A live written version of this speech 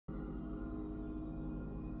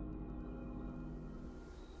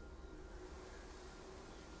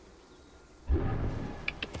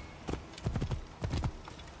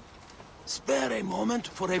Spare a moment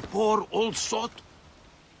for a poor old sot?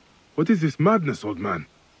 What is this madness, old man?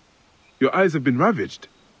 Your eyes have been ravaged.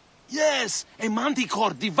 Yes, a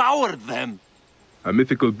manticore devoured them. A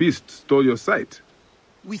mythical beast stole your sight.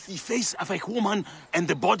 With the face of a woman and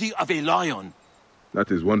the body of a lion. That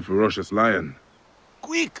is one ferocious lion.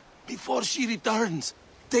 Quick, before she returns.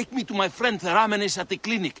 Take me to my friend Ramenes at the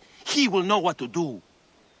clinic. He will know what to do.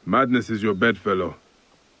 Madness is your bedfellow.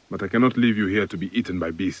 But I cannot leave you here to be eaten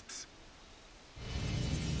by beasts.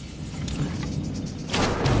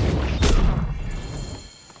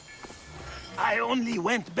 I only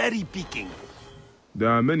went berry picking. There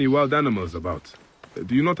are many wild animals about.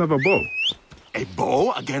 Do you not have a bow? A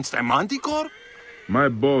bow against a manticore? My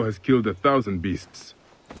bow has killed 1,000 beasts.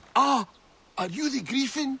 Ah, are you the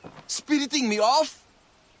griffin? Spiriting me off?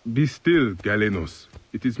 Be still, Galenos.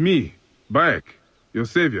 It is me, Bayek, your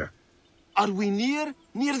savior. Are we near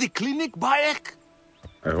the clinic, Bayek?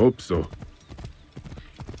 I hope so.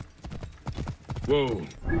 Whoa.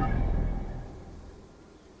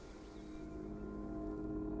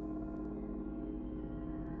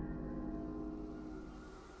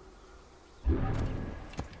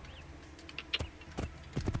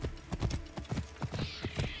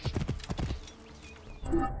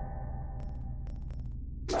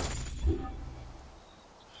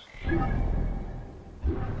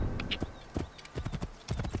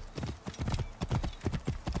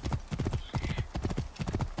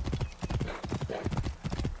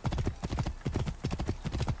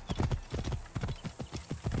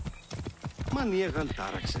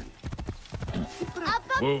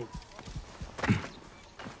 Whoa.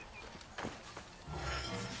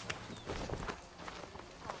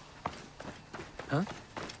 Huh?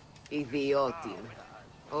 Ιδιότη.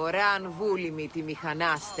 Ωράν βούλημη τη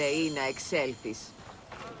μηχανάστε ή να εξέλθεις.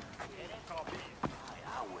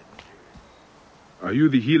 Are you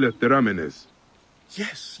the healer, Teramenes?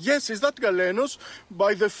 Yes, is that Galenos?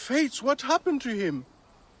 By the fates, what happened to him?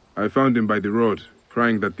 I found him by the road,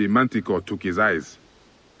 crying that the manticore took his eyes.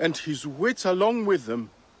 And his wits along with them.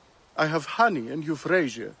 I have honey and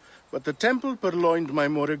euphrasia, but the temple purloined my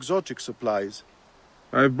more exotic supplies.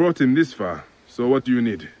 I've brought him this far, so what do you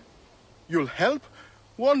need? You'll help?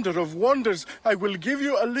 Wonder of wonders, I will give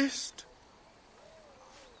you a list.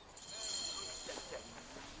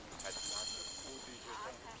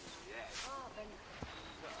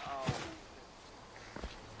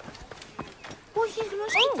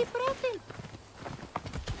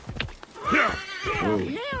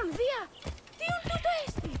 Leon, via! Tiun tuto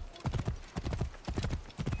esti!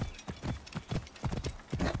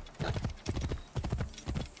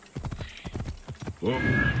 Whoa.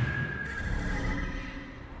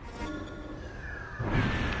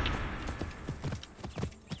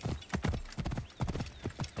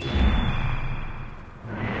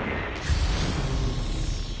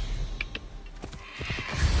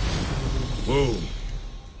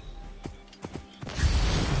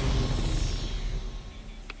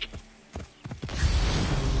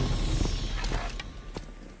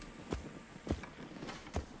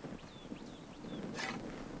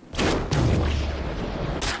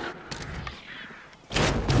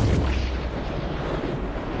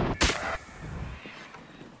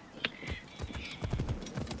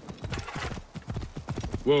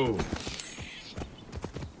 Whoa.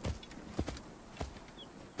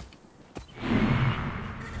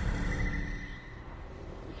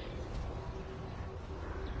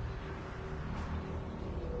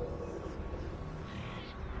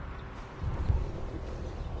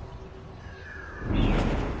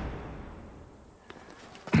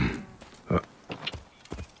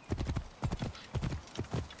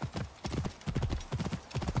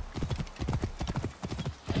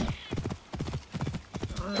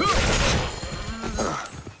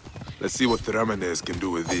 Let's see what the Ramenes can do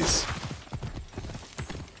with this.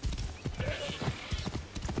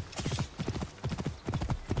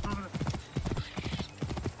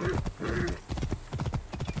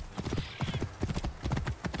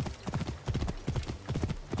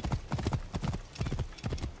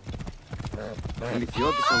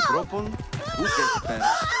 Ηλικιώτης ανθρώπων, ούτε έχει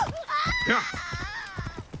πέρας.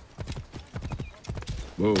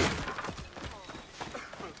 Whoa.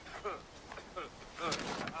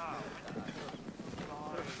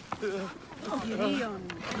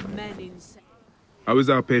 How is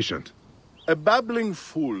our patient? A babbling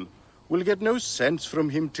fool. Will get no sense from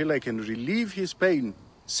him till I can relieve his pain.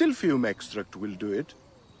 Silphium extract will do it.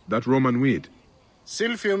 That Roman weed?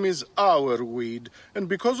 Silphium is our weed, and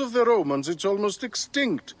because of the Romans, it's almost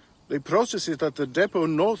extinct. They process it at the depot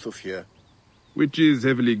north of here. Which is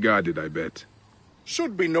heavily guarded, I bet.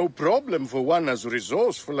 Should be no problem for one as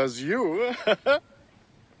resourceful as you.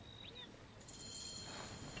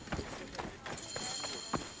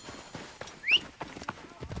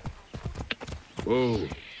 Whoa.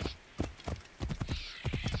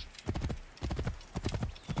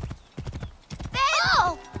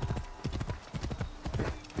 Oh!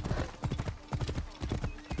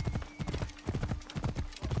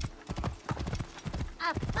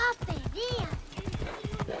 Απά, παιδεία!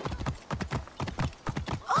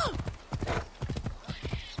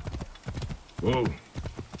 Whoa.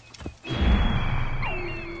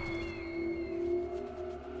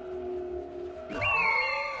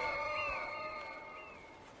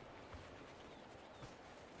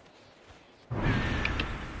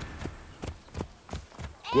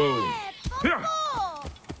 Whoa. Yeah.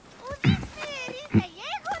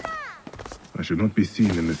 I should not be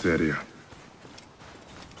seen in this area.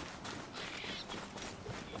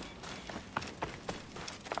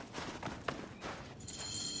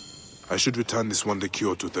 I should return this wonder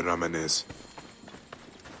cure to the Ramanes.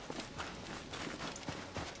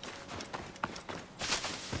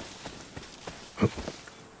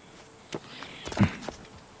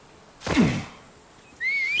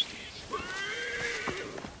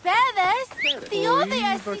 Παιδες, τι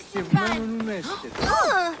όδια στη συμβάν.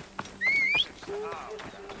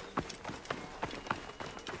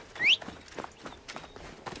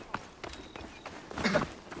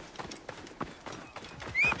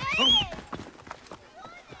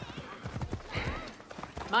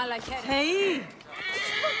 Θεοί!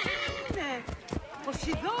 Τι είναι!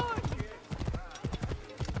 Ποσειδόν!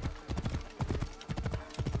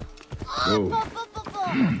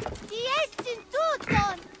 Τι έσυν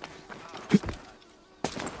τούτον!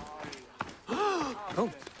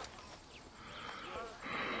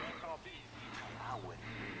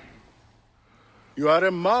 You are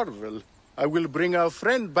a marvel. I will bring our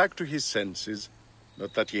friend back to his senses.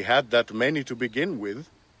 Not that he had that many to begin with.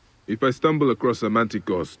 If I stumble across a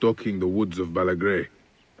manticore stalking the woods of Balagray,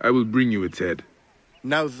 I will bring you its head.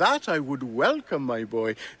 Now that I would welcome, my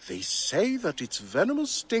boy. They say that its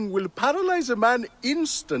venomous sting will paralyze a man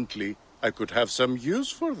instantly. I could have some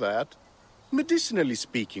use for that. Medicinally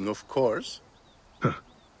speaking, of course.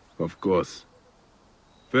 Of course.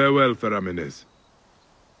 Farewell, Theramenes.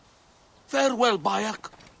 Farewell, Bayek.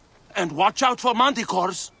 And watch out for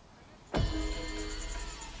manticores.